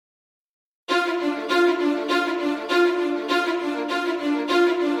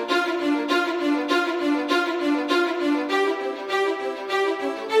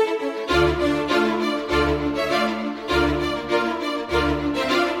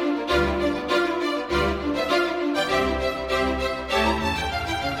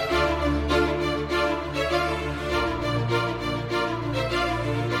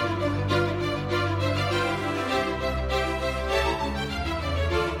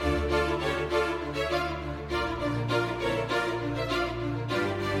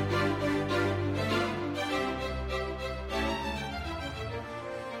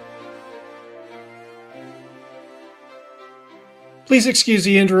Please excuse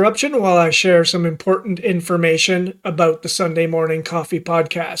the interruption while I share some important information about the Sunday Morning Coffee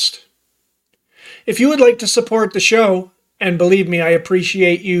Podcast. If you would like to support the show, and believe me, I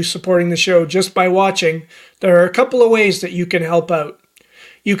appreciate you supporting the show just by watching, there are a couple of ways that you can help out.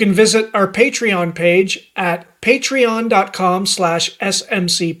 You can visit our Patreon page at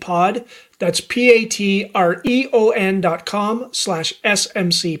patreon.com/smcpod. That's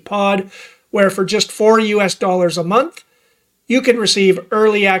patreon.com/smcpod, where for just $4 a month, you can receive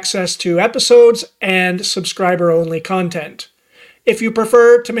early access to episodes and subscriber-only content. If you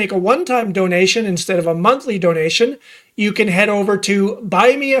prefer to make a one-time donation instead of a monthly donation, you can head over to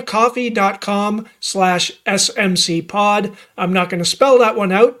buymeacoffee.com/smcpod. I'm not going to spell that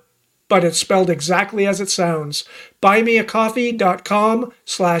one out, but it's spelled exactly as it sounds.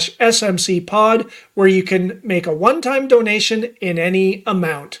 buymeacoffee.com/smcpod, where you can make a one-time donation in any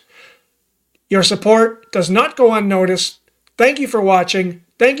amount. Your support does not go unnoticed. Thank you for watching.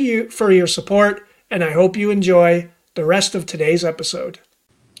 Thank you for your support, and I hope you enjoy the rest of today's episode.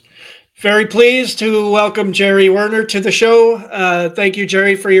 Very pleased to welcome Jerry Werner to the show. Thank you,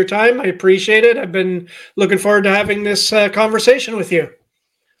 Jerry, for your time. I appreciate it. I've been looking forward to having this conversation with you.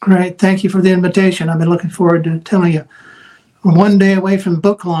 Great. Thank you for the invitation. I've been looking forward to telling you. We're one day away from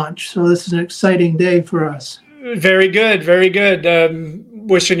book launch, so this is an exciting day for us. Very good. Very good.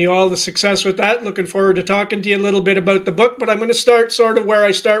 Wishing you all the success with that. Looking forward to talking to you a little bit about the book, but I'm going to start sort of where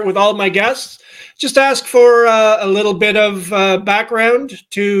I start with all my guests. Just ask for a little bit of background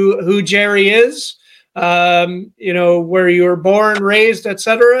to who Jerry is, where you were born, raised,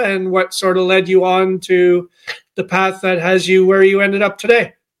 etc., and what sort of led you on to the path that has you where you ended up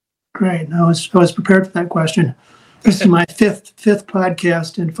today. Great. I was prepared for that question. This is my fifth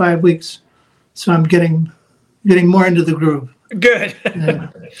podcast in 5 weeks, so I'm getting more into the groove. Good. Well,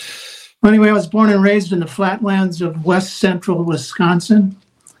 anyway, I was born and raised in the flatlands of west central Wisconsin.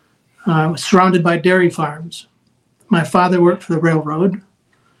 I was surrounded by dairy farms. My father worked for the railroad,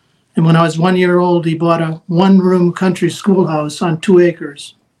 and when I was 1 year old, he bought a one-room country schoolhouse on 2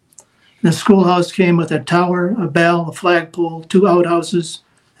 acres. The schoolhouse came with a tower, a bell, a flagpole, 2 outhouses,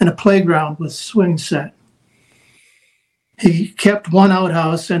 and a playground with swing set. He kept one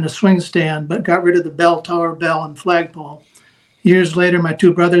outhouse and a swing stand, but got rid of the bell, tower, bell, and flagpole. Years later, my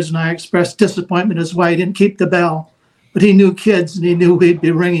 2 brothers and I expressed disappointment as why he didn't keep the bell. But he knew kids, and he knew we'd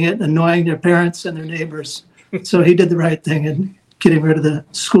be ringing it and annoying their parents and their neighbors. So he did the right thing in getting rid of the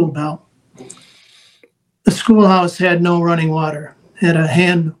school bell. The schoolhouse had no running water. It had a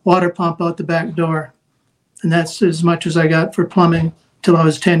hand water pump out the back door. And that's as much as I got for plumbing till I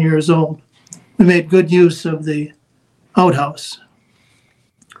was 10 years old. We made good use of the outhouse.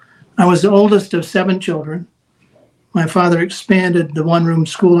 I was the oldest of 7 children. My father expanded the one-room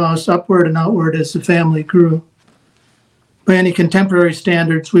schoolhouse upward and outward as the family grew. By any contemporary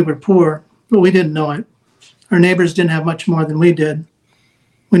standards, we were poor, but we didn't know it. Our neighbors didn't have much more than we did.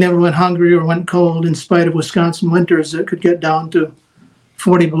 We never went hungry or went cold in spite of Wisconsin winters that could get down to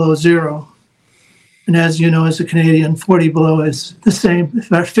 40 below zero. And as you know, as a Canadian, 40 below is the same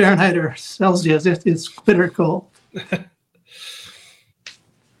Fahrenheit or Celsius. It's bitter cold.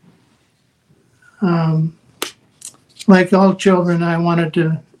 Like all children, I wanted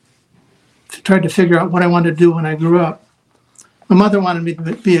to try to figure out what I wanted to do when I grew up. My mother wanted me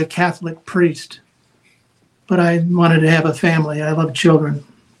to be a Catholic priest, but I wanted to have a family. I loved children.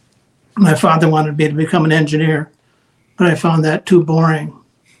 My father wanted me to become an engineer, but I found that too boring.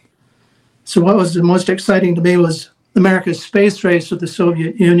 So what was the most exciting to me was America's space race with the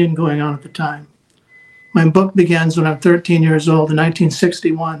Soviet Union going on at the time. My book begins when I'm 13 years old in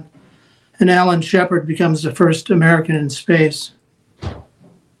 1961, and Alan Shepard becomes the first American in space.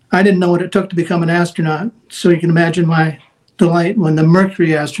 I didn't know what it took to become an astronaut, so you can imagine my delight when the Mercury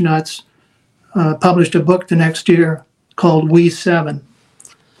astronauts published a book the next year called We 7.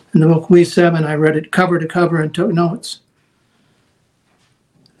 In the book We 7, I read it cover to cover and took notes.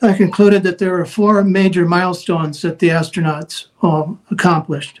 I concluded that there were 4 major milestones that the astronauts all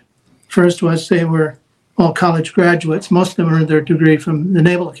accomplished. First was they were all college graduates. Most of them earned their degree from the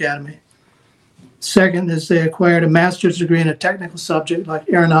Naval Academy. Second is they acquired a master's degree in a technical subject like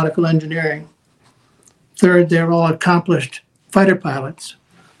aeronautical engineering. Third, they were all accomplished fighter pilots.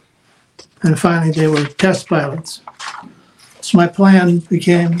 And finally, they were test pilots. So my plan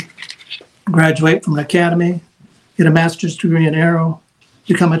became graduate from an academy, get a master's degree in aero,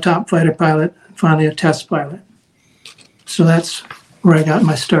 become a top fighter pilot, and finally a test pilot. So that's where I got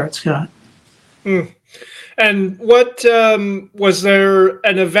my start, Scott. And what was there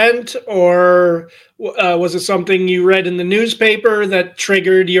an event or was it something you read in the newspaper that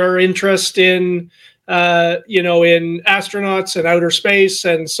triggered your interest in in astronauts and outer space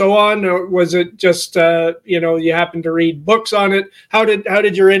and so on, or was it just you happened to read books on it? How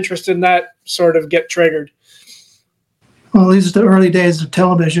did your interest in that sort of get triggered? Well, these are the early days of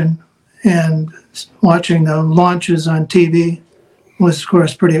television, and watching the launches on TV was, of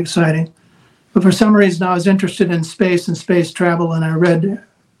course, pretty exciting. But for some reason, I was interested in space and space travel, and I read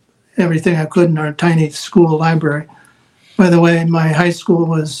everything I could in our tiny school library. By the way, my high school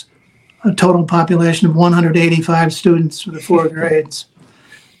was a total population of 185 students for the 4 grades.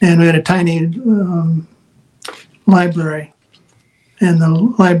 And we had a tiny library. And the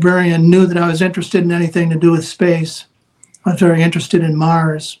librarian knew that I was interested in anything to do with space. I was very interested in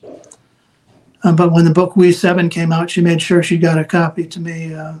Mars. But when the book We 7 came out, she made sure she got a copy to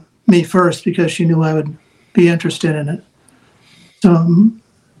me first, because she knew I would be interested in it. So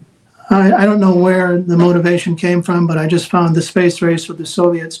I don't know where the motivation came from, but I just found the space race with the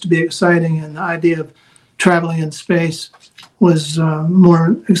Soviets to be exciting, and the idea of traveling in space was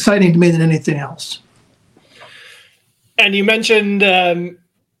more exciting to me than anything else. And you mentioned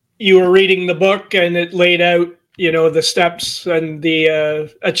you were reading the book, and it laid out, the steps and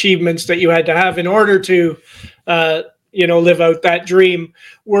the achievements that you had to have in order to, live out that dream.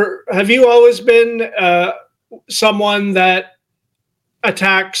 Have you always been someone that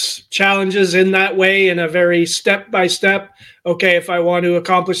attacks challenges in that way, in a very step-by-step, okay, if I want to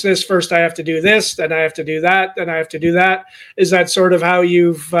accomplish this, first I have to do this, then I have to do that, then I have to do that? Is that sort of how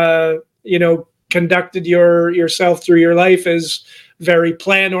you've, conducted yourself through your life, is very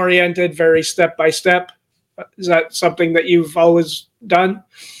plan-oriented, very step-by-step? Is that something that you've always done?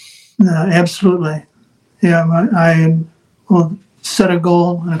 Absolutely. Yeah, I will set a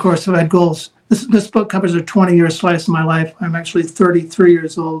goal, and of course I've had goals. This book covers a 20-year slice of my life. I'm actually 33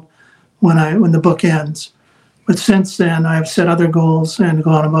 years old when the book ends. But since then, I've set other goals and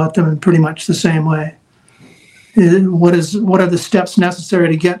gone about them in pretty much the same way. What are the steps necessary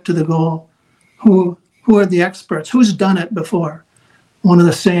to get to the goal? Who are the experts? Who's done it before? One of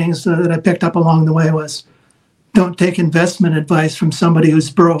the sayings that I picked up along the way was, don't take investment advice from somebody who's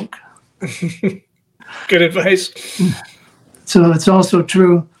broke. Good advice. So it's also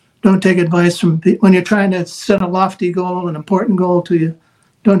true. Don't take advice from, when you're trying to set a lofty goal, an important goal to you,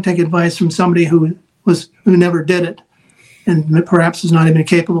 don't take advice from somebody who never did it and perhaps is not even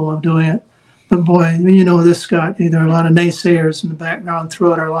capable of doing it. But boy, this, Scott, there are a lot of naysayers in the background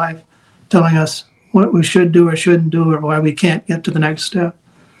throughout our life telling us what we should do or shouldn't do, or why we can't get to the next step.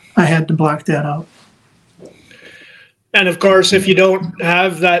 I had to block that out. And of course, if you don't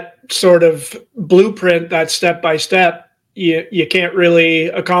have that sort of blueprint, that step-by-step, you can't really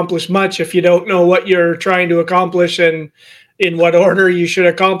accomplish much if you don't know what you're trying to accomplish and in what order you should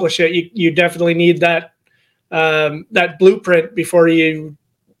accomplish it. You definitely need that blueprint before you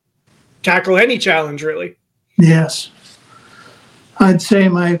tackle any challenge, really. Yes. I'd say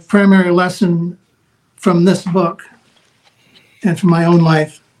my primary lesson from this book and from my own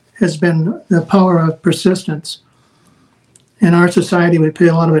life has been the power of persistence. In our society, we pay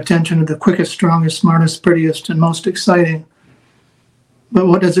a lot of attention to the quickest, strongest, smartest, prettiest, and most exciting. But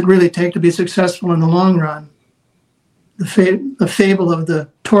what does it really take to be successful in the long run? The fable of the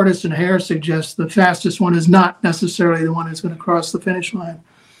tortoise and hare suggests the fastest one is not necessarily the one who's going to cross the finish line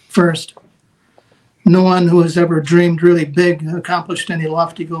first. No one who has ever dreamed really big accomplished any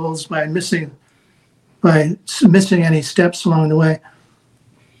lofty goals by missing any steps along the way.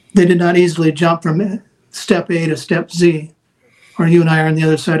 They did not easily jump from step A to step Z. Or you and I are on the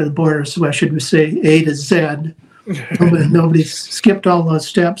other side of the border, so I should say A to Z. Nobody skipped all those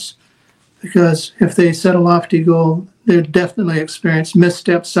steps, because if they set a lofty goal, they'd definitely experience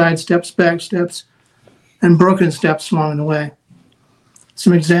missteps, side steps, back steps, and broken steps along the way.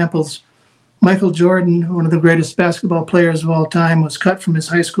 Some examples. Michael Jordan, one of the greatest basketball players of all time, was cut from his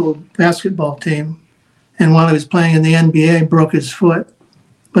high school basketball team, and while he was playing in the NBA, broke his foot,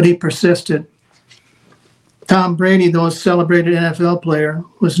 but he persisted. Tom Brady, the most celebrated NFL player,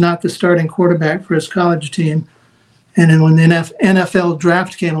 was not the starting quarterback for his college team. And then when the NFL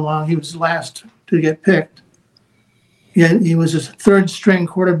draft came along, he was last to get picked. Yet he was a third-string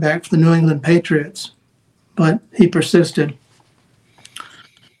quarterback for the New England Patriots, but he persisted.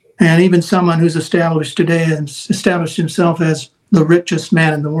 And even someone who's established today and established himself as the richest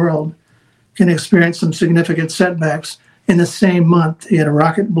man in the world can experience some significant setbacks. In the same month, he had a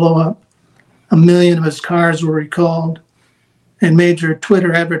rocket blow up. 1 million of his cars were recalled, and major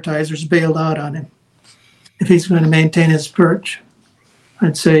Twitter advertisers bailed out on him. If he's going to maintain his perch,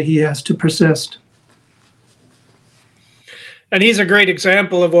 I'd say he has to persist. And he's a great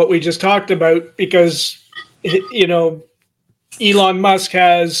example of what we just talked about, because, Elon Musk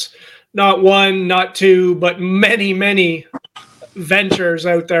has not one, not two, but many, many ventures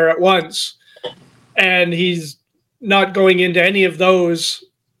out there at once. And he's not going into any of those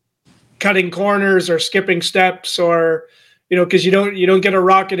cutting corners or skipping steps, or, because you don't get a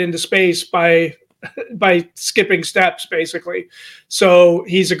rocket into space by skipping steps, basically. So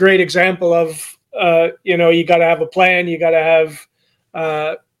he's a great example of, you got to have a plan. You got to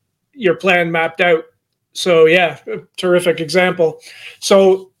have your plan mapped out. So yeah, terrific example.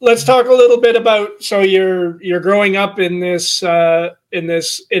 So let's talk a little bit about, so you're growing up in this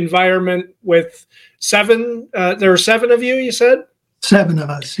environment with seven. There are seven of you. You said 7 of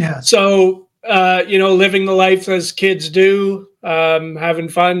us. Yeah. So living the life as kids do, having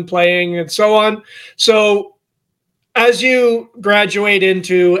fun, playing, and so on. So as you graduate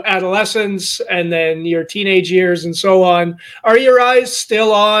into adolescence and then your teenage years and so on, are your eyes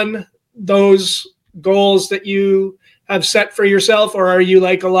still on those goals that you have set for yourself, or are you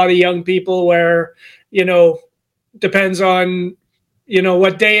like a lot of young people where, depends on,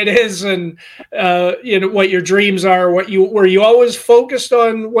 what day it is and, what your dreams are, were you always focused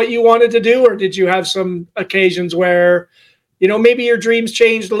on what you wanted to do, or did you have some occasions where, maybe your dreams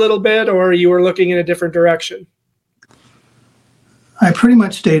changed a little bit, or you were looking in a different direction? I pretty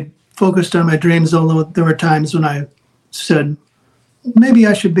much stayed focused on my dreams, although there were times when I said, maybe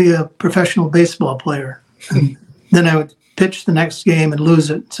I should be a professional baseball player. And then I would pitch the next game and lose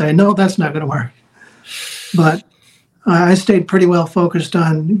it and say, no, that's not going to work. But I stayed pretty well focused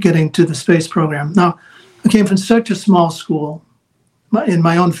on getting to the space program. Now, I came from such a small school. In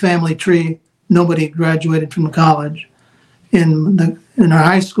my own family tree, nobody graduated from college. In our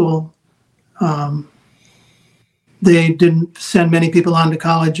high school, they didn't send many people on to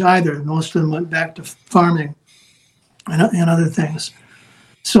college either. Most of them went back to farming and other things.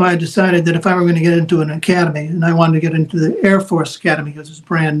 So I decided that if I were going to get into an academy, and I wanted to get into the Air Force Academy because it was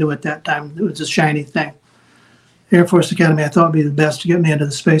brand new at that time, it was a shiny thing. Air Force Academy I thought would be the best to get me into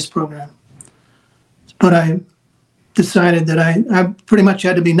the space program. But I decided that I pretty much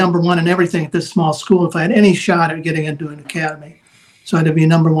had to be number one in everything at this small school if I had any shot at getting into an academy. So I had to be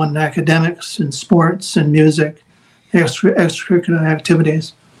number one in academics and sports and music, extracurricular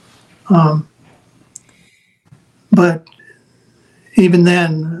activities. But even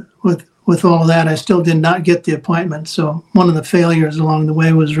then, with all of that, I still did not get the appointment. So one of the failures along the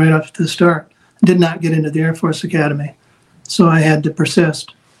way was right up to the start. I did not get into the Air Force Academy. So I had to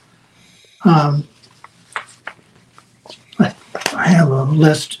persist. I have a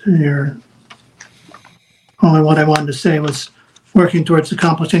list here. Only what I wanted to say was working towards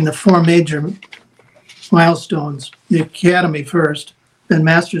accomplishing the 4 major milestones: the academy first, then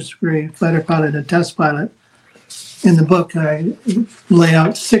master's degree, fighter pilot, and test pilot. In the book, I lay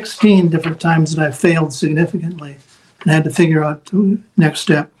out 16 different times that I failed significantly and had to figure out the next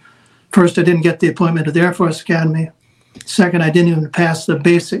step. First, I didn't get the appointment to the Air Force Academy. Second, I didn't even pass the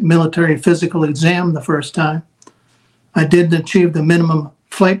basic military physical exam the first time. I didn't achieve the minimum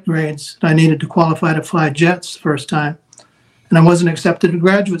flight grades that I needed to qualify to fly jets the first time. And I wasn't accepted to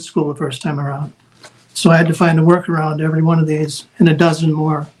graduate school the first time around. So I had to find a workaround to every one of these and a dozen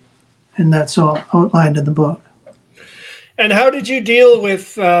more. And that's all outlined in the book. And how did you deal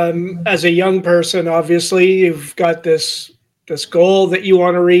with, as a young person, obviously, you've got this goal that you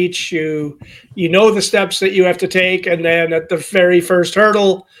want to reach, you know the steps that you have to take, and then at the very first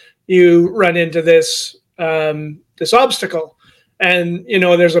hurdle, you run into this obstacle. And,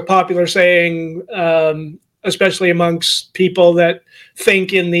 there's a popular saying, especially amongst people that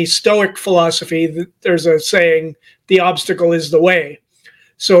think in the Stoic philosophy, that there's a saying, the obstacle is the way.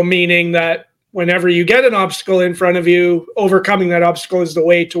 So meaning that whenever you get an obstacle in front of you, overcoming that obstacle is the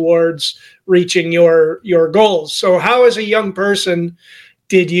way towards reaching your goals. So how, as a young person,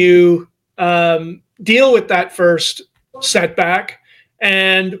 did you deal with that first setback?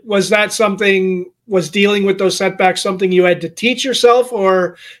 And was dealing with those setbacks something you had to teach yourself,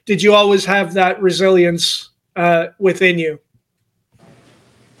 or did you always have that resilience within you?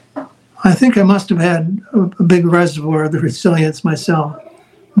 I think I must have had a big reservoir of the resilience myself.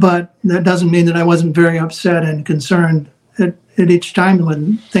 But that doesn't mean that I wasn't very upset and concerned at each time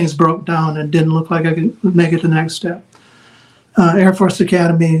when things broke down and didn't look like I could make it to the next step. Air Force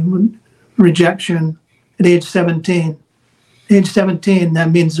Academy rejection at age 17. Age 17,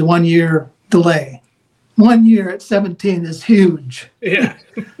 that means a 1-year delay. 1 year at 17 is huge. Yeah.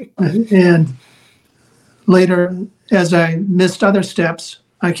 And later, as I missed other steps,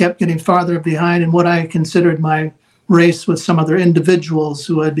 I kept getting farther behind in what I considered my race with some other individuals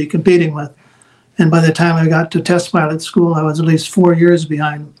who I'd be competing with. And by the time I got to test pilot school, I was at least 4 years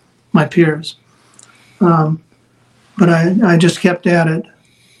behind my peers. But I just kept at it.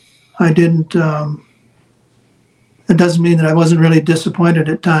 I didn't. It doesn't mean that I wasn't really disappointed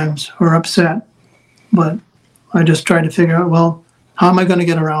at times or upset, but I just tried to figure out, well, how am I going to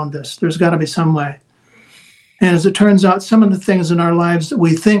get around this? There's got to be some way. And as it turns out, some of the things in our lives that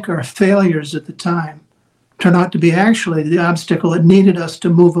we think are failures at the time turn out to be actually the obstacle that needed us to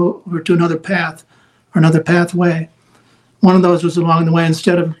move over to another path or another pathway. One of those was along the way,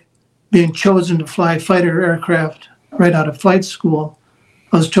 instead of being chosen to fly fighter aircraft right out of flight school,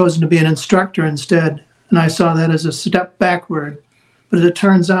 I was chosen to be an instructor instead. And I saw that as a step backward. But as it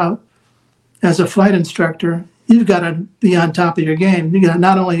turns out, as a flight instructor, you've got to be on top of your game. You got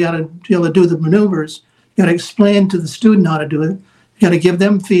not only got to be able to do the maneuvers, you got to explain to the student how to do it. You got to give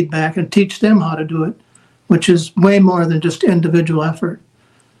them feedback and teach them how to do it, which is way more than just individual effort.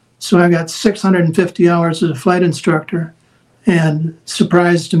 So I got 650 hours as a flight instructor, and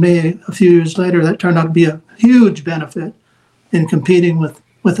surprise to me, a few years later, that turned out to be a huge benefit in competing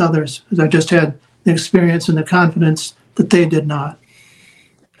with others, because I just had the experience and the confidence that they did not.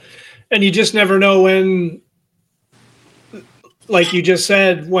 And you just never know when, like you just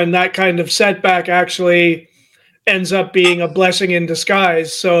said, when that kind of setback actually ends up being a blessing in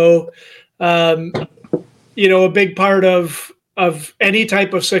disguise. So, a big part of any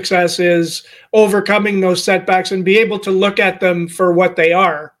type of success is overcoming those setbacks and be able to look at them for what they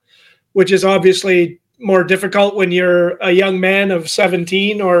are, which is obviously more difficult when you're a young man of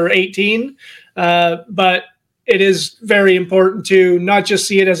 17 or 18. But it is very important to not just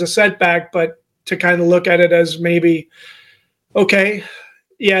see it as a setback, but to kind of look at it as maybe, okay,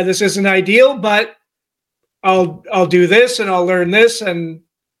 yeah, this isn't ideal, but I'll do this and I'll learn this and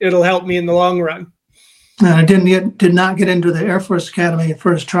it'll help me in the long run. And I did not get into the Air Force Academy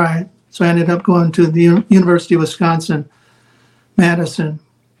first try, so I ended up going to the University of Wisconsin, Madison,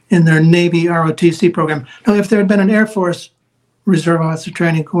 in their Navy ROTC program. Now, if there had been an Air Force Reserve Officer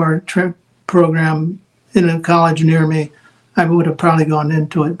Training Corps program in a college near me, I would have probably gone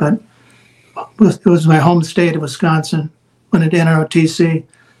into it, but it was my home state of Wisconsin when at NROTC,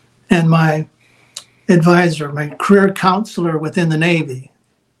 and my advisor, my career counselor within the Navy,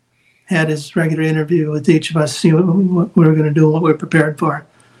 had his regular interview with each of us, see what we were going to do and what we were prepared for.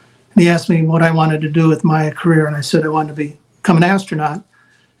 And he asked me what I wanted to do with my career, and I said I wanted to become an astronaut,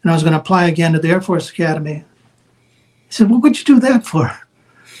 and I was going to apply again to the Air Force Academy. He said, "What would you do that for?"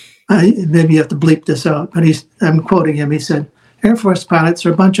 Maybe you have to bleep this out, but I'm quoting him. He said, "Air Force pilots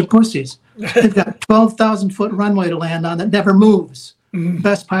are a bunch of pussies. They've got 12,000-foot runway to land on that never moves. Mm-hmm. The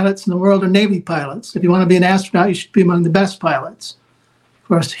best pilots in the world are Navy pilots. If you want to be an astronaut, you should be among the best pilots." Of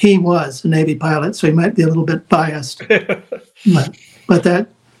course, he was a Navy pilot, so he might be a little bit biased. but that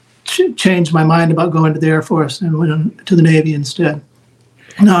changed my mind about going to the Air Force and went to the Navy instead.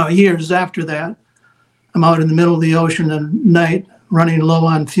 Now, years after that, I'm out in the middle of the ocean at night, running low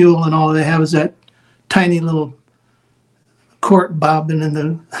on fuel, and all they have is that tiny little cork bobbing in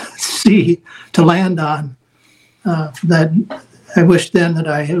the sea to land on. That I wish then that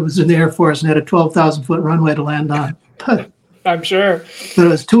I was in the Air Force and had a 12,000-foot runway to land on. But I'm sure. But it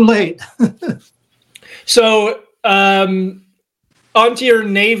was too late. So, onto your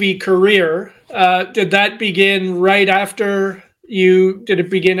Navy career. Did that begin right after did it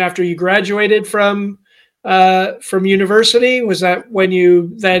begin after you graduated from university? Was that when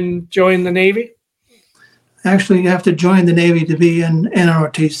you then joined the Navy? Actually, you have to join the Navy to be in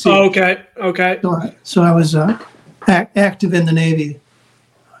NROTC. Oh, okay. So I was active in the Navy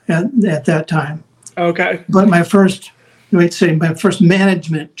at that time. Okay. But my first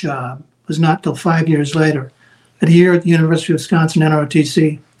management job was not till 5 years later. At a year at the University of Wisconsin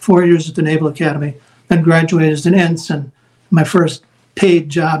NROTC, 4 years at the Naval Academy, then graduated as an ensign. My first paid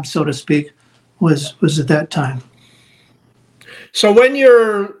job, so to speak, was at that time. So when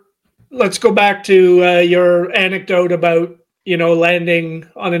let's go back to your anecdote about, landing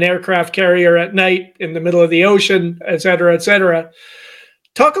on an aircraft carrier at night in the middle of the ocean, et cetera, et cetera.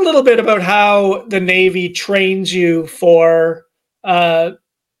 Talk a little bit about how the Navy trains you for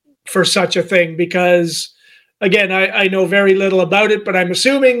such a thing, because again, I know very little about it, but I'm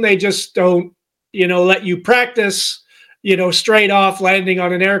assuming they just don't, let you practice, straight off landing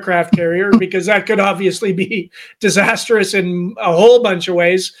on an aircraft carrier, because that could obviously be disastrous in a whole bunch of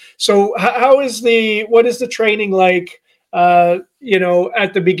ways. So what is the training like, at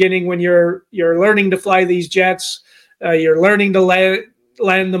the beginning when you're learning to fly these jets, you're learning to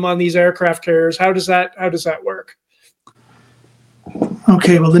land them on these aircraft carriers? How does that work?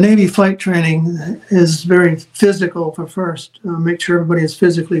 Okay, well, the Navy flight training is very physical for first. Make sure everybody is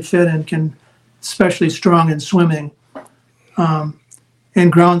physically fit and can, especially strong in swimming.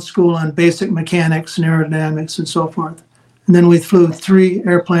 And ground school on basic mechanics and aerodynamics and so forth. And then we flew 3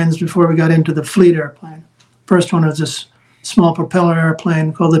 airplanes before we got into the fleet airplane. First one was this small propeller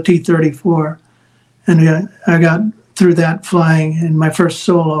airplane called the T-34. And I got through that flying in my first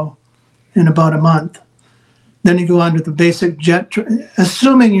solo in about a month. Then you go on to the basic jet,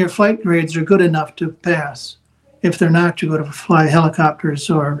 assuming your flight grades are good enough to pass. If they're not, you go to fly helicopters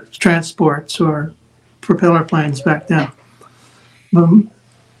or transports or propeller planes back then. But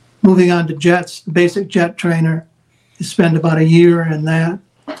moving on to jets, the basic jet trainer, you spend about a year in that.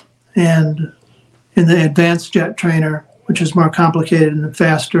 And in the advanced jet trainer, which is more complicated and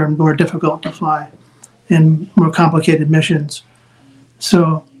faster and more difficult to fly in more complicated missions.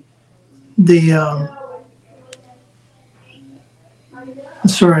 So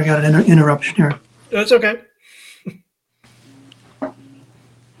sorry, I got an interruption here. That's okay.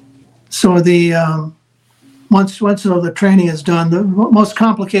 So once all the training is done, the most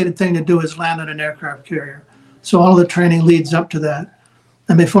complicated thing to do is land on an aircraft carrier. So all the training leads up to that.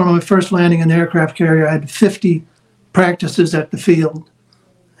 And before my first landing in the aircraft carrier, I had 50 practices at the field.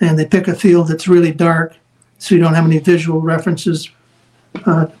 And they pick a field that's really dark, so you don't have any visual references,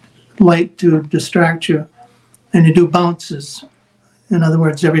 light to distract you. And you do bounces. In other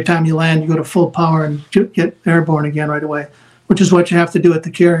words, every time you land, you go to full power and get airborne again right away, which is what you have to do at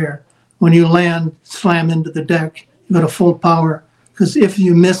the carrier. When you land, slam into the deck, you go to full power, because if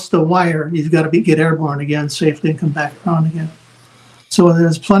you miss the wire, you've got to get airborne again safely and come back around again. So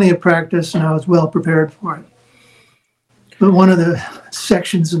there's plenty of practice, and I was well prepared for it. But one of the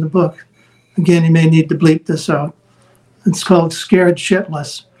sections in the book, again, you may need to bleep this out. It's called Scared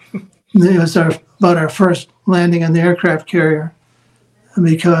Shitless. It was about our first landing on the aircraft carrier,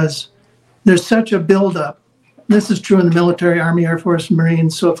 because there's such a buildup. This is true in the military, Army, Air Force,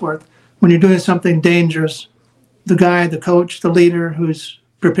 Marines, so forth. When you're doing something dangerous, the guy, the coach, the leader who's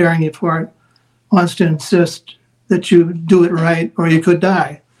preparing you for it wants to insist that you do it right or you could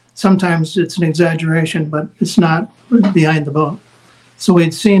die. Sometimes it's an exaggeration, but it's not behind the boat. So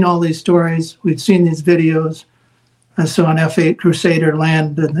we'd seen all these stories. We'd seen these videos. I saw an F-8 Crusader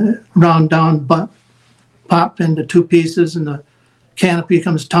land and the round down butt popped into 2 pieces and the canopy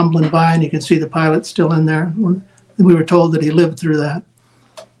comes tumbling by and you can see the pilot still in there. We were told that he lived through that.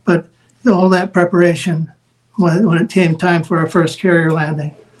 But all that preparation, when it came time for our first carrier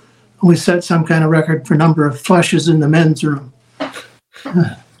landing, we set some kind of record for number of flushes in the men's room.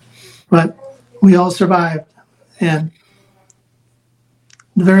 But we all survived. And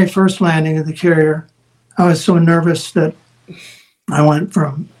the very first landing of the carrier, I was so nervous that I went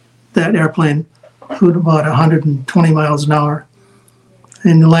from that airplane flew about 120 miles an hour.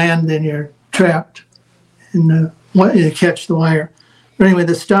 And you land and you're trapped and you catch the wire. But anyway,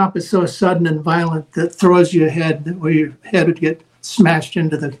 the stop is so sudden and violent that throws you ahead, where your head would get smashed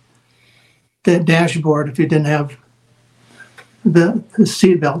into the dashboard if you didn't have the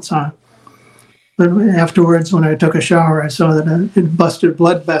seat belts on. But afterwards, when I took a shower, I saw that it busted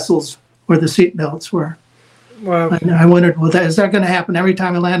blood vessels where the seat belts were. Wow. And I wondered, well, is that going to happen every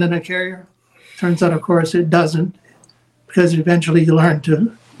time I land in a carrier? Turns out, of course, it doesn't, because eventually you learn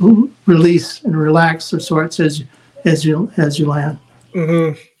to release and relax of sorts as you land.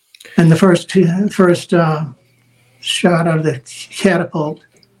 Mm-hmm. And the first shot out of the catapult,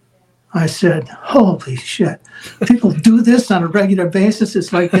 I said, holy shit, people do this on a regular basis.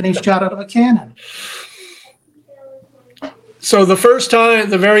 It's like getting shot out of a cannon. So the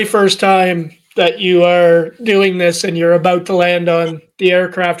very first time that you are doing this and you're about to land on the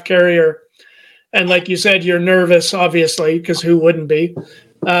aircraft carrier, and like you said, you're nervous, obviously, because who wouldn't be?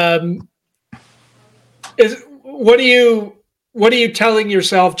 What are you telling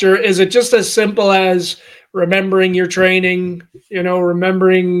yourself? Is it just as simple as remembering your training,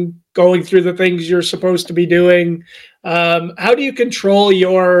 remembering going through the things you're supposed to be doing? How do you control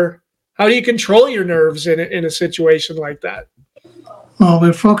your nerves in a situation like that? Well,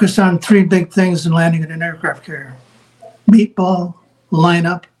 we're focused on 3 big things in landing in an aircraft carrier: meatball,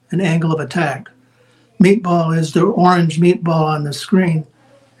 lineup, and angle of attack. Meatball is the orange meatball on the screen,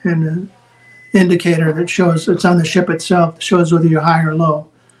 and an indicator that shows it's on the ship itself, shows whether you're high or low,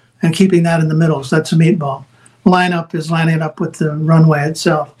 and keeping that in the middle. So that's a meatball. Lineup is lining up with the runway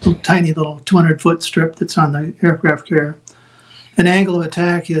itself, a tiny little 200-foot strip that's on the aircraft carrier. An angle of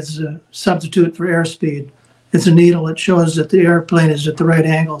attack is a substitute for airspeed. It's a needle that shows that the airplane is at the right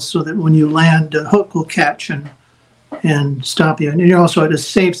angle so that when you land, the hook will catch and stop you. And you're also at a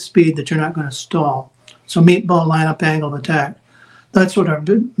safe speed that you're not going to stall. So meatball, lineup, angle of attack. That's what our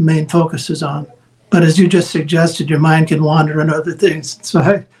main focus is on. But as you just suggested, your mind can wander on other things.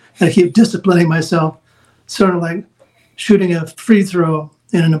 So I keep disciplining myself, sort of like shooting a free throw.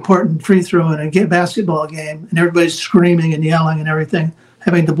 in an important free throw in a basketball game, and everybody's screaming and yelling and everything,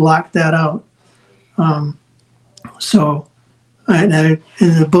 having to block that out. In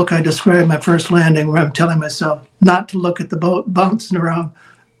the book, I described my first landing where I'm telling myself not to look at the boat bouncing around.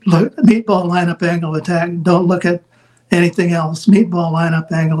 Look, meatball lineup angle of attack. Don't look at anything else. Meatball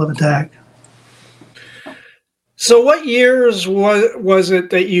lineup angle of attack. So, what years was it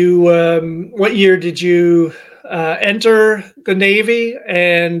that you? What year did you enter the Navy,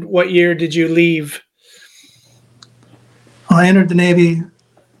 and what year did you leave? Well, I entered the Navy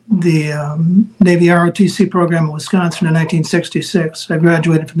ROTC program in Wisconsin in 1966. I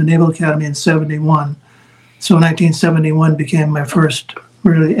graduated from the Naval Academy in 71. So 1971 became my first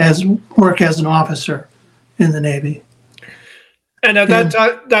really work as an officer in the Navy. And at that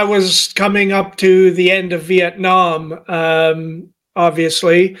time, that was coming up to the end of Vietnam,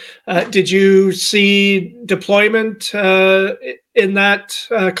 obviously. Did you see deployment in that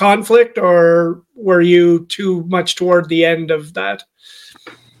conflict, or were you too much toward the end of that?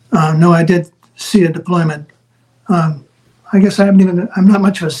 No, I did see a deployment. I guess I'm not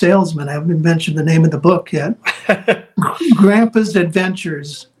much of a salesman. I haven't mentioned the name of the book yet. Grandpa's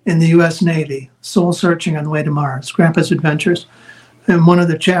Adventures in the U.S. Navy, Soul Searching on the Way to Mars, Grandpa's Adventures. And one of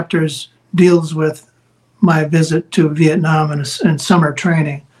the chapters deals with my visit to Vietnam and summer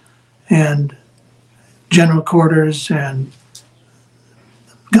training and general quarters and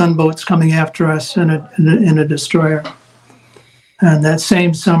gunboats coming after us in a destroyer. And that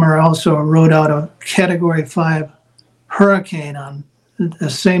same summer, I also rode out a Category 5 hurricane on the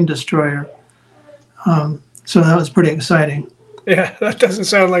same destroyer. So that was pretty exciting. Yeah, that doesn't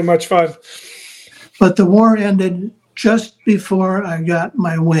sound like much fun. But the war ended just before I got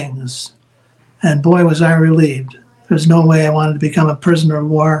my wings. And boy, was I relieved. There's no way I wanted to become a prisoner of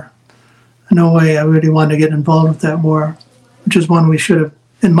war. No way I really wanted to get involved with that war, which is one we should have,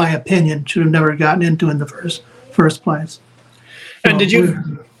 in my opinion, should have never gotten into in the first place. And did you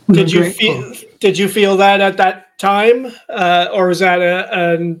feel that at that time, or was that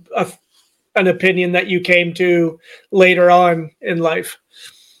an opinion that you came to later on in life?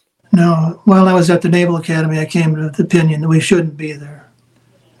 No, while I was at the Naval Academy, I came to the opinion that we shouldn't be there.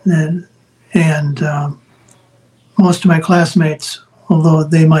 And most of my classmates, although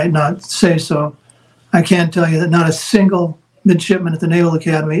they might not say so, I can tell you that not a single midshipman at the Naval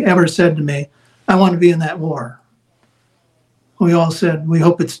Academy ever said to me, "I want to be in that war." We all said, "We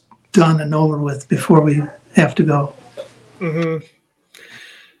hope it's done and over with before we have to go." Mm-hmm.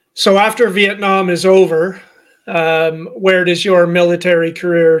 So after Vietnam is over, where does your military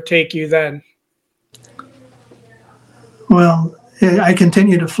career take you then? Well, I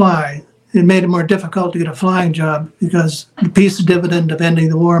continued to fly. It made it more difficult to get a flying job because the peace dividend of ending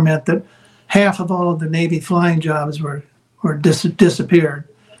the war meant that half of all of the Navy flying jobs disappeared.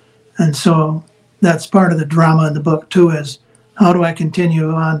 And so that's part of the drama in the book too, is how do I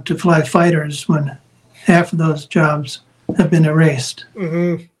continue on to fly fighters when half of those jobs have been erased?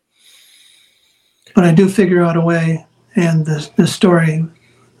 Mm-hmm. But I do figure out a way, and the story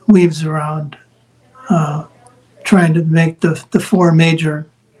weaves around trying to make the four major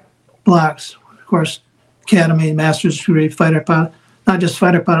blocks. Of course, academy, master's degree, fighter pilot, not just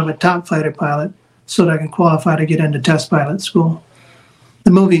fighter pilot, but top fighter pilot, so that I can qualify to get into test pilot school.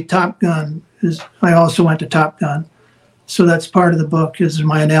 The movie Top Gun I also went to Top Gun. So that's part of the book, is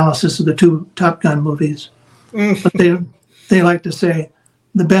my analysis of the two Top Gun movies. Mm. But they like to say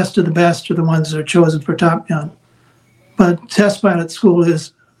the best of the best are the ones that are chosen for Top Gun. But test pilot school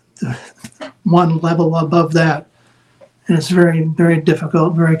is one level above that. And it's very, very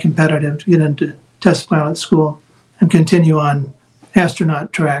difficult, very competitive to get into test pilot school and continue on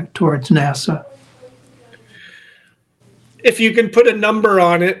astronaut track towards NASA. If you can put a number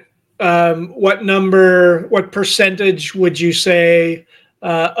on it, what percentage would you say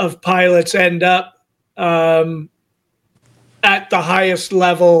of pilots end up at the highest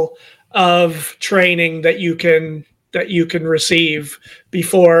level of training that you can receive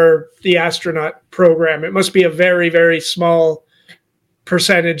before the astronaut program? It must be a very, very small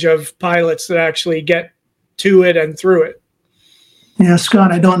percentage of pilots that actually get to it and through it. Yeah,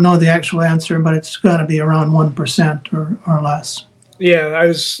 Scott, I don't know the actual answer, but it's got to be around 1% or less. Yeah, I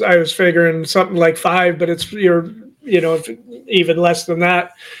was figuring something like 5, but it's even less than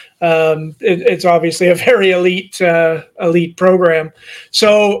that. It's obviously a very elite program.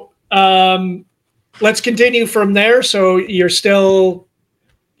 So let's continue from there. So you're still,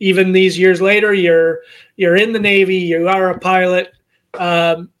 even these years later, you're in the Navy, you are a pilot,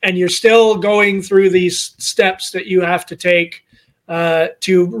 and you're still going through these steps that you have to take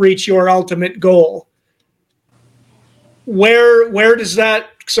to reach your ultimate goal. where does that,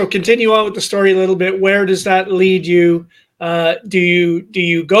 so continue on with the story a little bit. Where does that lead you? Do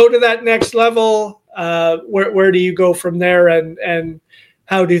you go to that next level? Where do you go from there, and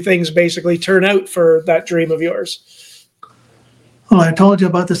how do things basically turn out for that dream of yours? Well, I told you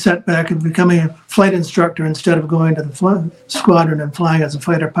about the setback of becoming a flight instructor instead of going to the squadron and flying as a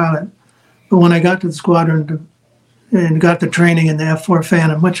fighter pilot. But when I got to the squadron and got the training in the F-4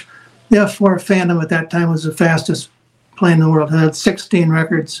 Phantom, which the F-4 Phantom at that time was the fastest plane in the world. It had 16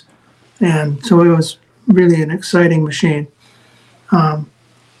 records, and so it was really an exciting machine. By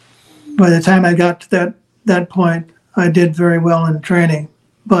the time I got to that point, I did very well in training.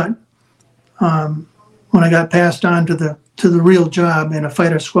 But when I got passed on to the real job in a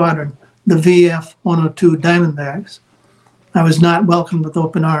fighter squadron, the VF-102 Diamondbacks, I was not welcomed with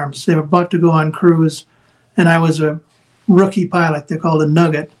open arms. They were about to go on cruise, and I was a rookie pilot. They called a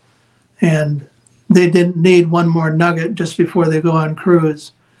nugget, and they didn't need one more nugget just before they go on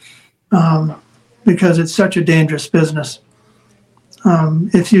cruise, because it's such a dangerous business.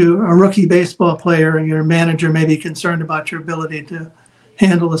 If you're a rookie baseball player and your manager may be concerned about your ability to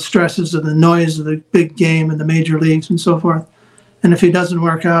handle the stresses of the noise of the big game in the major leagues and so forth, and if it doesn't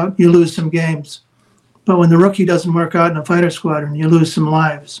work out, you lose some games. But when the rookie doesn't work out in a fighter squadron, you lose some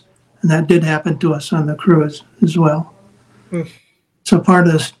lives. And that did happen to us on the cruise as well. So part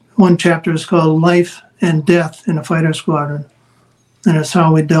of this one chapter is called Life and Death in a Fighter Squadron. And it's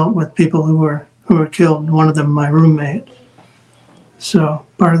how we dealt with people who were killed, one of them my roommate. So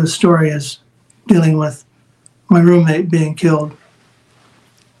part of the story is dealing with my roommate being killed,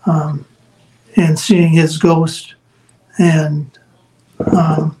 and seeing his ghost, and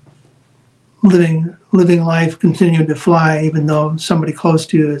living life, continue to fly even though somebody close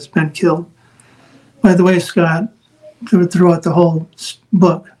to you has been killed. By the way, Scott, throughout the whole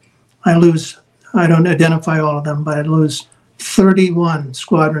book, I don't identify all of them, but I lose 31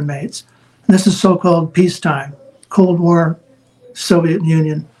 squadron mates. And this is so-called peacetime, Cold War, Soviet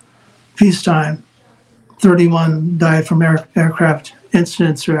Union, peacetime. 31 died from aircraft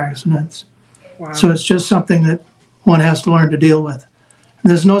incidents or accidents. Wow. So it's just something that one has to learn to deal with. And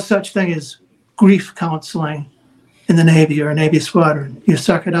there's no such thing as grief counseling in the Navy or a Navy squadron. You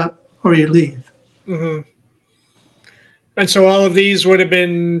suck it up or you leave. Mm-hmm. And so all of these would have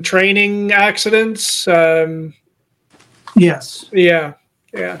been training accidents? Yes. Yeah.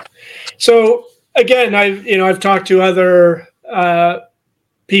 So again, I've talked to other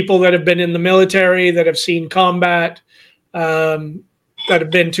people that have been in the military, that have seen combat, that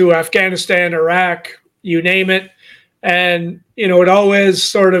have been to Afghanistan, Iraq, you name it. And, it always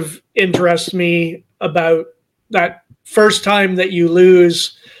sort of interests me about that first time that you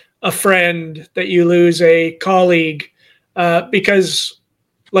lose a friend, that you lose a colleague, because,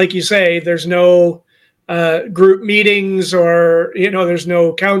 like you say, there's no group meetings or, there's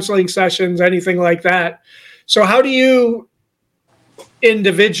no counseling sessions, anything like that. So how do you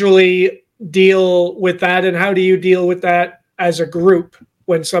individually deal with that, and how do you deal with that as a group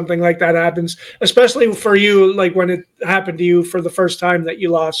when something like that happens, especially for you, like when it happened to you for the first time that you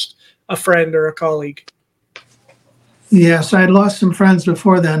lost a friend or a colleague? Yes, I had lost some friends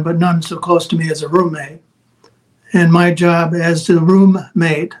before then, but none so close to me as a roommate. And my job as the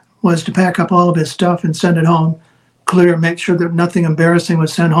roommate was to pack up all of his stuff and send it home, make sure that nothing embarrassing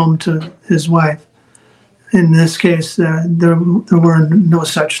was sent home to his wife. In this case, there were no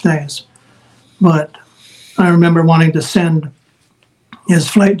such things. But I remember wanting to send his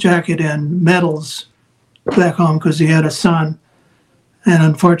flight jacket and medals back home because he had a son. And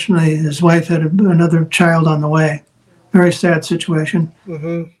unfortunately, his wife had another child on the way. Very sad situation.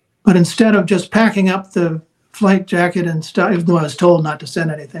 Mm-hmm. But instead of just packing up the flight jacket and stuff, even though I was told not to send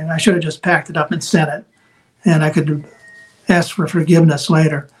anything, I should have just packed it up and sent it. And I could ask for forgiveness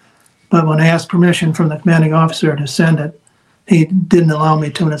later. But when I asked permission from the commanding officer to send it, he didn't allow me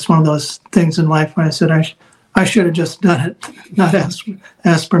to. And it's one of those things in life where I said I should have just done it, not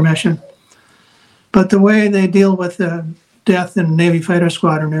asked permission. But the way they deal with the death in a Navy fighter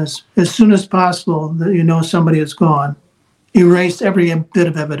squadron is, as soon as possible that somebody is gone, erase every bit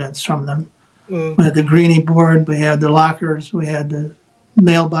of evidence from them. Mm. We had the greenie board, we had the lockers, we had the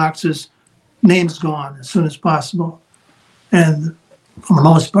mailboxes, names gone as soon as possible. And for the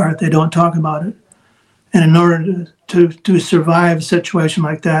most part, they don't talk about it. And in order to survive a situation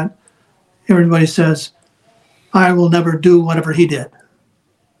like that, everybody says, I will never do whatever he did.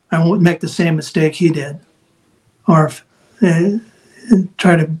 I won't make the same mistake he did. Or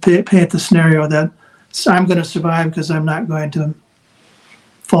try to paint the scenario that I'm going to survive because I'm not going to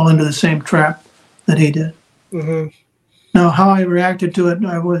fall into the same trap that he did. Mm-hmm. Now, how I reacted to it,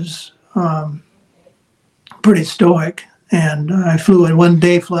 I was pretty stoic. And I flew a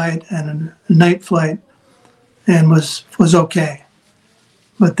 1-day flight and a night flight and was okay.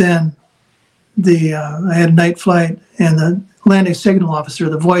 But then I had a night flight, and the landing signal officer,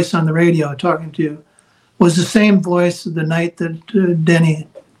 the voice on the radio talking to you, was the same voice the night that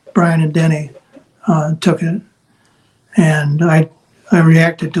Brian and Denny took it. And I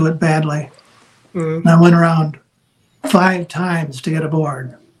reacted to it badly. And I went around 5 times to get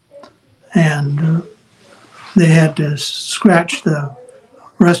aboard. And they had to scratch the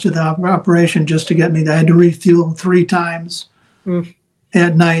rest of the operation just to get me. I had to refuel 3 times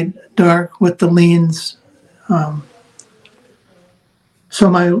at night, dark, with the leans. So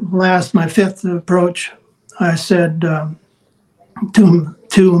my 5th approach, I said to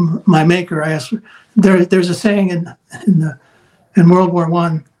my maker, I asked, there's a saying in World War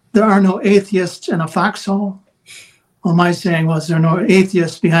I, there are no atheists in a foxhole. Well, my saying was, there are no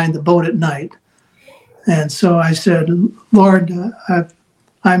atheists behind the boat at night. And so I said, Lord,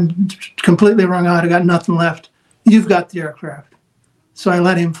 I'm completely wrung out. I got nothing left. You've got the aircraft. So I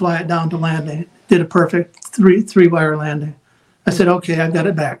let him fly it down to landing. Did a perfect three-wire landing. I said, okay, I've got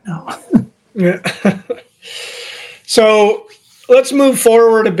it back now. Yeah. So let's move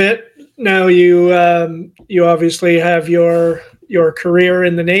forward a bit. Now you obviously have your career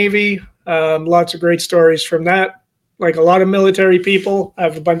in the Navy. Lots of great stories from that. Like a lot of military people, I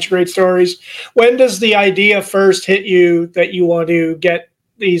have a bunch of great stories. When does the idea first hit you that you want to get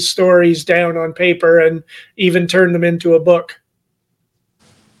these stories down on paper and even turn them into a book?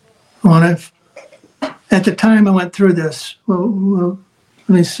 Well, at the time I went through this, well,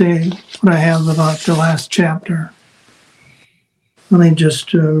 let me see what I have about the last chapter. Let me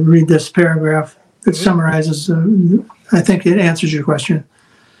just read this paragraph that summarizes, I think it answers your question.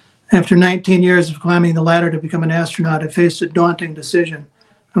 After 19 years of climbing the ladder to become an astronaut, I faced a daunting decision.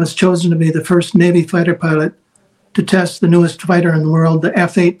 I was chosen to be the first Navy fighter pilot to test the newest fighter in the world, the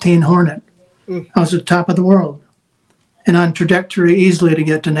F-18 Hornet. I was at the top of the world and on trajectory easily to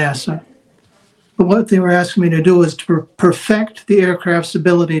get to NASA. But what they were asking me to do was to perfect the aircraft's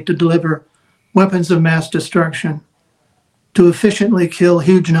ability to deliver weapons of mass destruction, to efficiently kill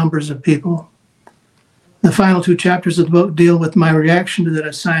huge numbers of people. The final 2 chapters of the book deal with my reaction to that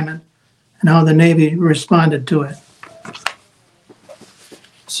assignment and how the Navy responded to it.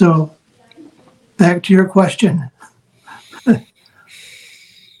 So, back to your question.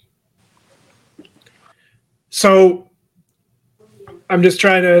 So, I'm just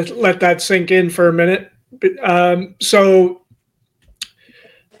trying to let that sink in for a minute. So,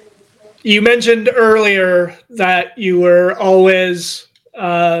 you mentioned earlier that you were always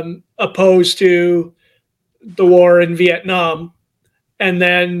opposed to the war in Vietnam. And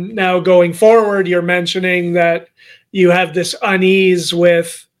then now going forward, you're mentioning that you have this unease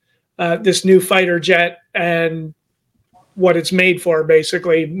with this new fighter jet and what it's made for,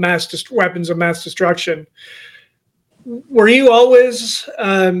 basically, weapons of mass destruction. Were you always,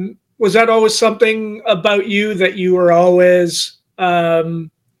 was that always something about you that you were always,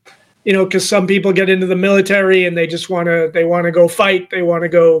 because some people get into the military and they want to go fight, they want to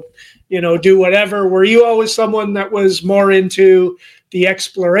go, do whatever. Were you always someone that was more into the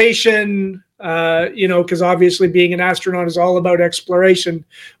exploration? Because obviously being an astronaut is all about exploration.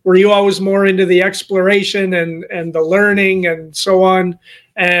 Were you always more into the exploration and the learning and so on,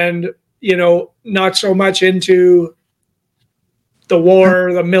 and not so much into the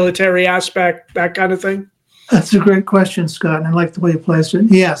war, the military aspect, that kind of thing? That's a great question, Scott, and I like the way you placed it.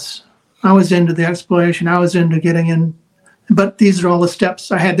 Yes, I was into the exploration. I was into getting in, but these are all the steps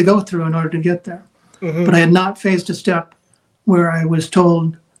I had to go through in order to get there. Mm-hmm. But I had not faced a step where I was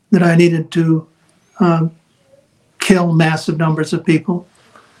told that I needed to kill massive numbers of people.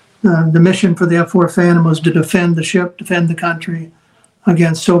 The mission for the F-4 Phantom was to defend the ship, defend the country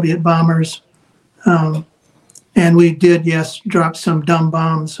against Soviet bombers. And we did, yes, drop some dumb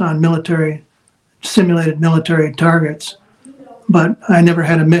bombs on simulated military targets. But I never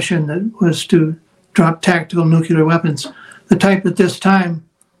had a mission that was to drop tactical nuclear weapons, the type at this time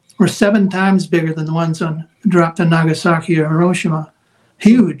were 7 times bigger than the ones dropped on Nagasaki or Hiroshima.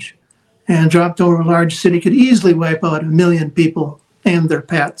 Huge. And dropped over a large city, could easily wipe out 1 million people and their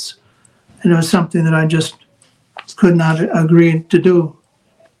pets. And it was something that I just could not agree to do.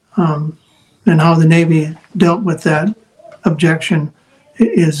 And how the Navy dealt with that objection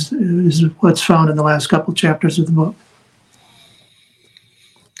is what's found in the last couple chapters of the book.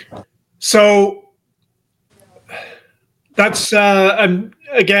 So that's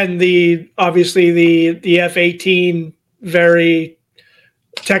again obviously the F-18, very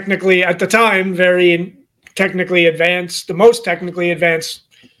technically at the time, very technically advanced, the most technically advanced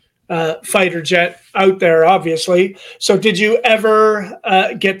fighter jet out there, obviously. So did you ever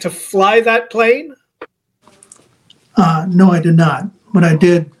get to fly that plane? No, I did not. But I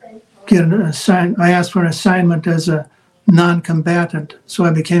did get I asked for an assignment as a non-combatant, so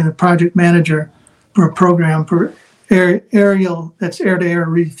I became the project manager for a program for aerial, that's air-to-air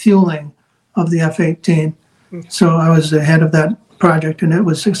refueling of the F-18. So I was the head of that project, and it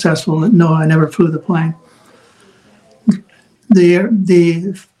was successful. No, I never flew the plane.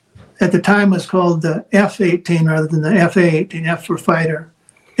 The at the time was called the F-18 rather than the FA-18, F for fighter,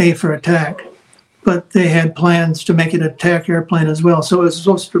 A for attack. But they had plans to make it an attack airplane as well. So it was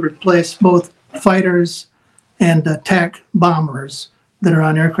supposed to replace both fighters and attack bombers that are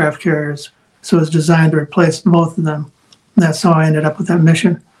on aircraft carriers. So it was designed to replace both of them. And that's how I ended up with that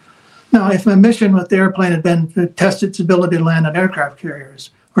mission. Now, if my mission with the airplane had been to test its ability to land on aircraft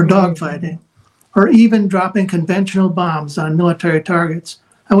carriers or dogfighting, or even dropping conventional bombs on military targets,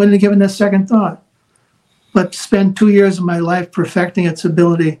 I wouldn't have given it a second thought. But to spend 2 years of my life perfecting its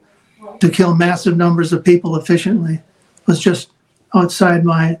ability to kill massive numbers of people efficiently was just outside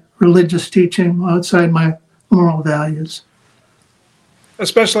my religious teaching, outside my moral values.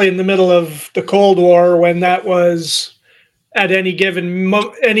 Especially in the middle of the Cold War, when that was at any given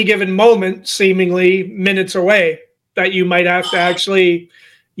moment, seemingly minutes away, that you might have to actually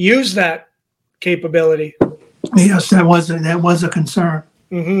use that capability. Yes, that was a concern.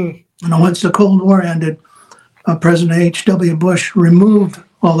 Mm-hmm. And once the Cold War ended, President H.W. Bush removed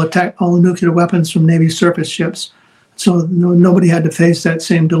all the nuclear weapons from Navy surface ships. So nobody had to face that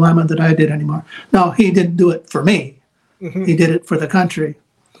same dilemma that I did anymore. Now, he didn't do it for me. Mm-hmm. He did it for the country.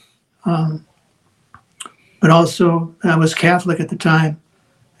 But also, I was Catholic at the time,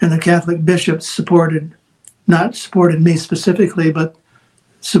 and the Catholic bishops not supported me specifically, but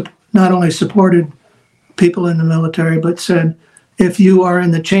not only supported people in the military, but said, if you are in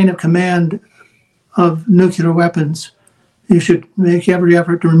the chain of command of nuclear weapons, you should make every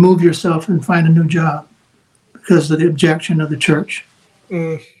effort to remove yourself and find a new job because of the objection of the church.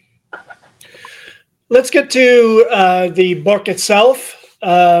 Mm. Let's get to the book itself.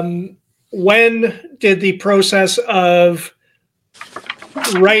 When did the process of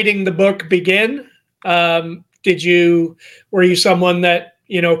writing the book begin? Were you someone that,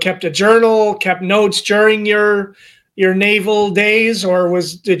 kept a journal, kept notes during your naval days, or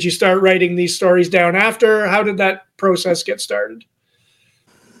did you start writing these stories down after? How did that process get started?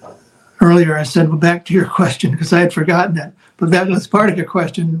 Earlier, I said, well, back to your question, because I had forgotten that. But that was part of your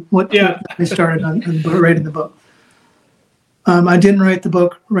question. I started on writing the book. I didn't write the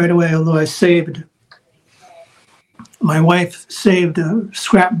book right away, although my wife saved a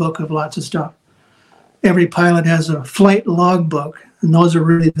scrapbook of lots of stuff. Every pilot has a flight log book, and those are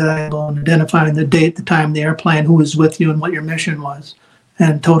really valuable in identifying the date, the time, the airplane, who was with you, and what your mission was,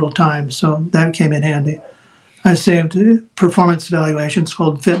 and total time. So that came in handy. I saved performance evaluations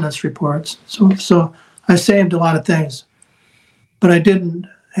called fitness reports. So I saved a lot of things. But I didn't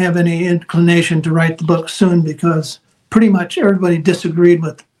have any inclination to write the book soon because pretty much everybody disagreed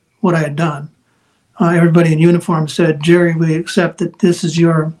with what I had done. Everybody in uniform said, Jerry, we accept that this is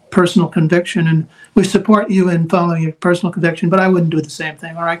your personal conviction and we support you in following your personal conviction, but I wouldn't do the same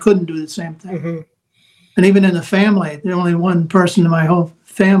thing, or I couldn't do the same thing. Mm-hmm. And even in the family, the only one person in my whole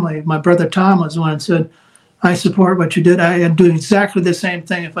family, my brother Tom, was the one that said, I support what you did. I'd do exactly the same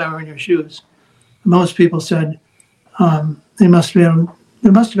thing if I were in your shoes. Most people said there must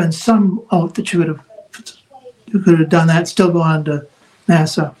have been some oath that you could have done that, still go on to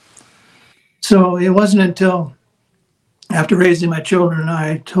NASA. So it wasn't until after raising my children,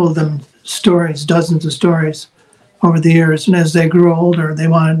 I told them stories, dozens of stories over the years. And as they grew older, they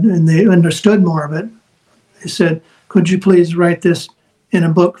wanted and they understood more of it. They said, could you please write this in a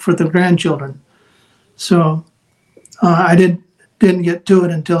book for the grandchildren? So I didn't get to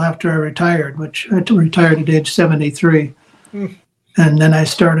it until after I retired, which I retired at age 73. Mm. And then I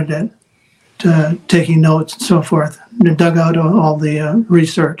started taking notes and so forth, and dug out all the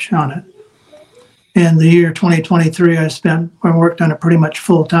research on it. And the year 2023, I worked on it pretty much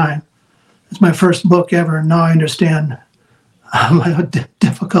full time. It's my first book ever, and now I understand how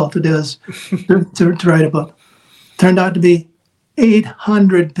difficult it is to write a book. Turned out to be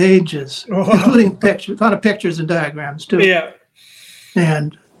 800 pages, including pictures, a lot of pictures and diagrams too. Yeah.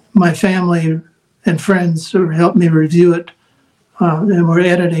 And my family and friends sort of helped me review it, and we're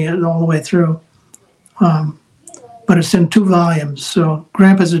editing it all the way through. But it's in 2 volumes. So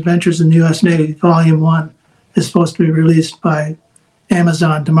Grandpa's Adventures in the U.S. Navy, Volume 1, is supposed to be released by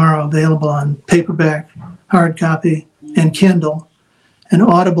Amazon tomorrow, available on paperback, hard copy, and Kindle. And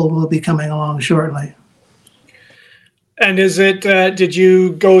Audible will be coming along shortly. And is it? Did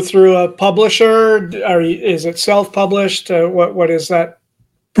you go through a publisher? Is it self-published? What is that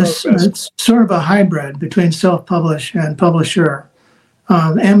process? It's sort of a hybrid between self-publish and publisher.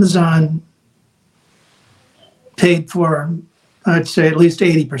 Amazon paid for, I'd say, at least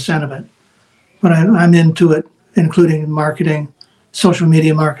 80% of it, but I'm into it, including marketing, social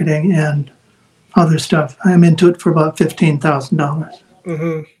media marketing, and other stuff. I'm into it for about $15,000.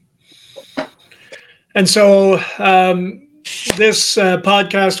 Mm-hmm. And so this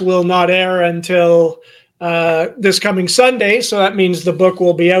podcast will not air until this coming Sunday. So that means the book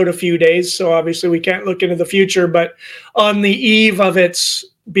will be out a few days. So obviously we can't look into the future, but on the eve of its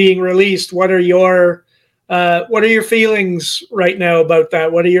being released, what are your feelings right now about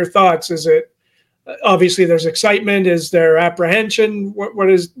that? What are your thoughts? Is it obviously there's excitement? Is there apprehension?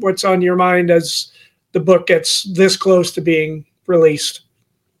 What's on your mind as the book gets this close to being released?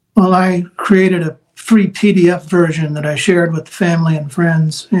 Well, I created a free PDF version that I shared with family and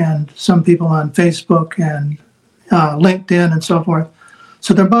friends and some people on Facebook and LinkedIn and so forth.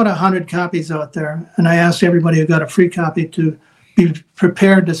 So there are about 100 copies out there. And I asked everybody who got a free copy to be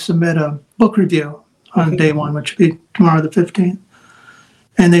prepared to submit a book review on day one, which will be tomorrow the 15th.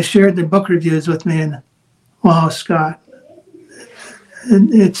 And they shared their book reviews with me. And wow, Scott,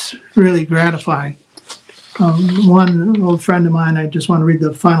 it's really gratifying. One old friend of mine, I just want to read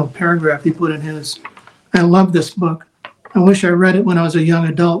the final paragraph he put in his. I love this book. I wish I read it when I was a young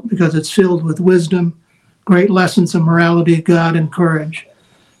adult because it's filled with wisdom, great lessons of morality, God, and courage.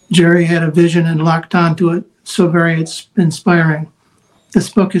 Jerry had a vision and locked onto it, so very inspiring. This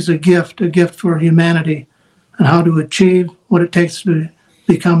book is a gift for humanity and how to achieve what it takes to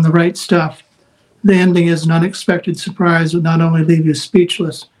become the right stuff. The ending is an unexpected surprise that not only leave you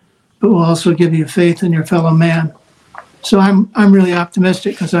speechless, but will also give you faith in your fellow man. So I'm really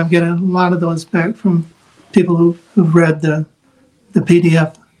optimistic because I'm getting a lot of those back from people who've read the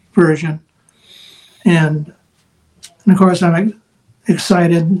PDF version. And of course, I'm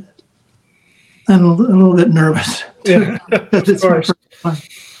excited and a little bit nervous. Yeah,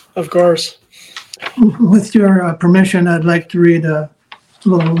 of course. With your permission, I'd like to read a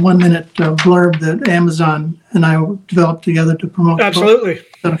little 1-minute blurb that Amazon and I developed together to promote. Absolutely. Is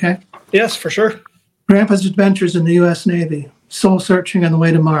that okay? Yes, for sure. Grandpa's Adventures in the U.S. Navy, Soul Searching on the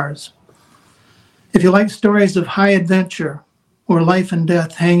Way to Mars. If you like stories of high adventure where life and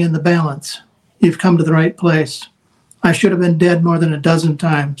death hang in the balance, you've come to the right place. I should have been dead more than a dozen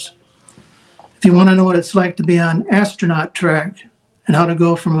times. If you want to know what it's like to be on astronaut track and how to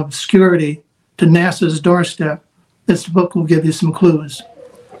go from obscurity to NASA's doorstep, this book will give you some clues.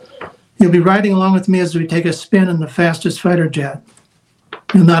 You'll be riding along with me as we take a spin in the fastest fighter jet.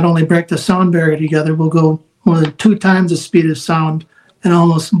 You'll not only break the sound barrier together, we'll go more than 2 times the speed of sound and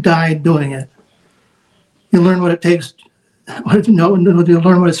almost die doing it. You'll learn what it takes. You'll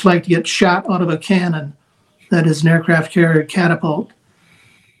learn what it's like to get shot out of a cannon, that is an aircraft carrier catapult.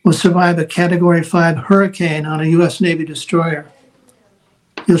 We'll survive a Category 5 hurricane on a U.S. Navy destroyer.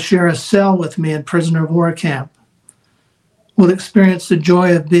 You'll share a cell with me in prisoner of war camp. We'll experience the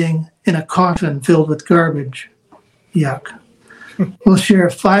joy of being in a coffin filled with garbage. Yuck. We'll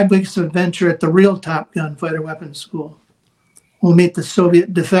share 5 weeks of adventure at the real Top Gun fighter weapons school. We'll meet the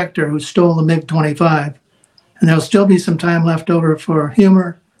Soviet defector who stole the MiG-25, and there'll still be some time left over for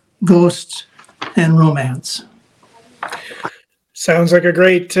humor, ghosts, and romance. Sounds like a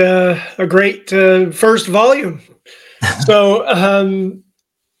great first volume. So,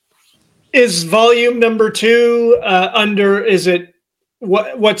 is volume number 2 is it?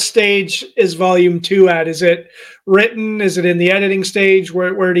 What stage is volume 2 at? Is it written? Is it in the editing stage?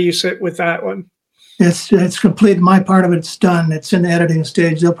 Where do you sit with that one? It's complete. My part of it's done. It's in the editing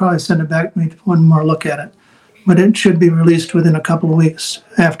stage. They'll probably send it back to me for one more look at it. But it should be released within a couple of weeks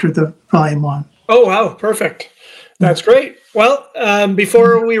after the volume 1. Oh, wow. Perfect. That's great. Well,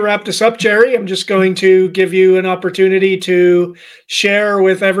 before we wrap this up, Jerry, I'm just going to give you an opportunity to share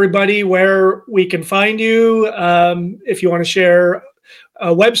with everybody where we can find you. If you want to share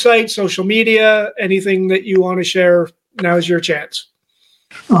a website, social media, anything that you want to share, now's your chance.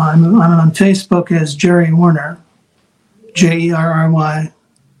 I'm on Facebook as Jerry Werner, Jerry, Werner,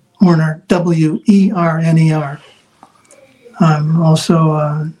 Werner. I'm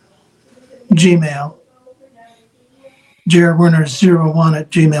also Gmail,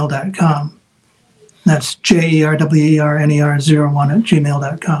 jerwerner01@gmail.com. That's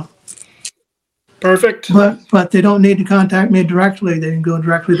jerwerner01@gmail.com. Perfect. But they don't need to contact me directly. They can go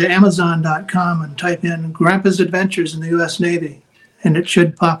directly to Amazon.com and type in Grandpa's Adventures in the U.S. Navy, and it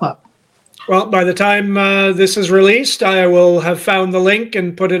should pop up. Well, by the time this is released, I will have found the link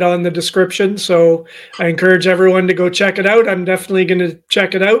and put it on the description. So I encourage everyone to go check it out. I'm definitely going to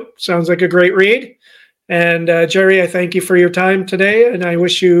check it out. Sounds like a great read. And Jerry, I thank you for your time today. And I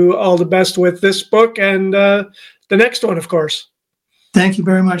wish you all the best with this book and the next one, of course. Thank you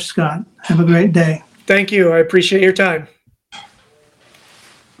very much, Scott. Have a great day. Thank you. I appreciate your time.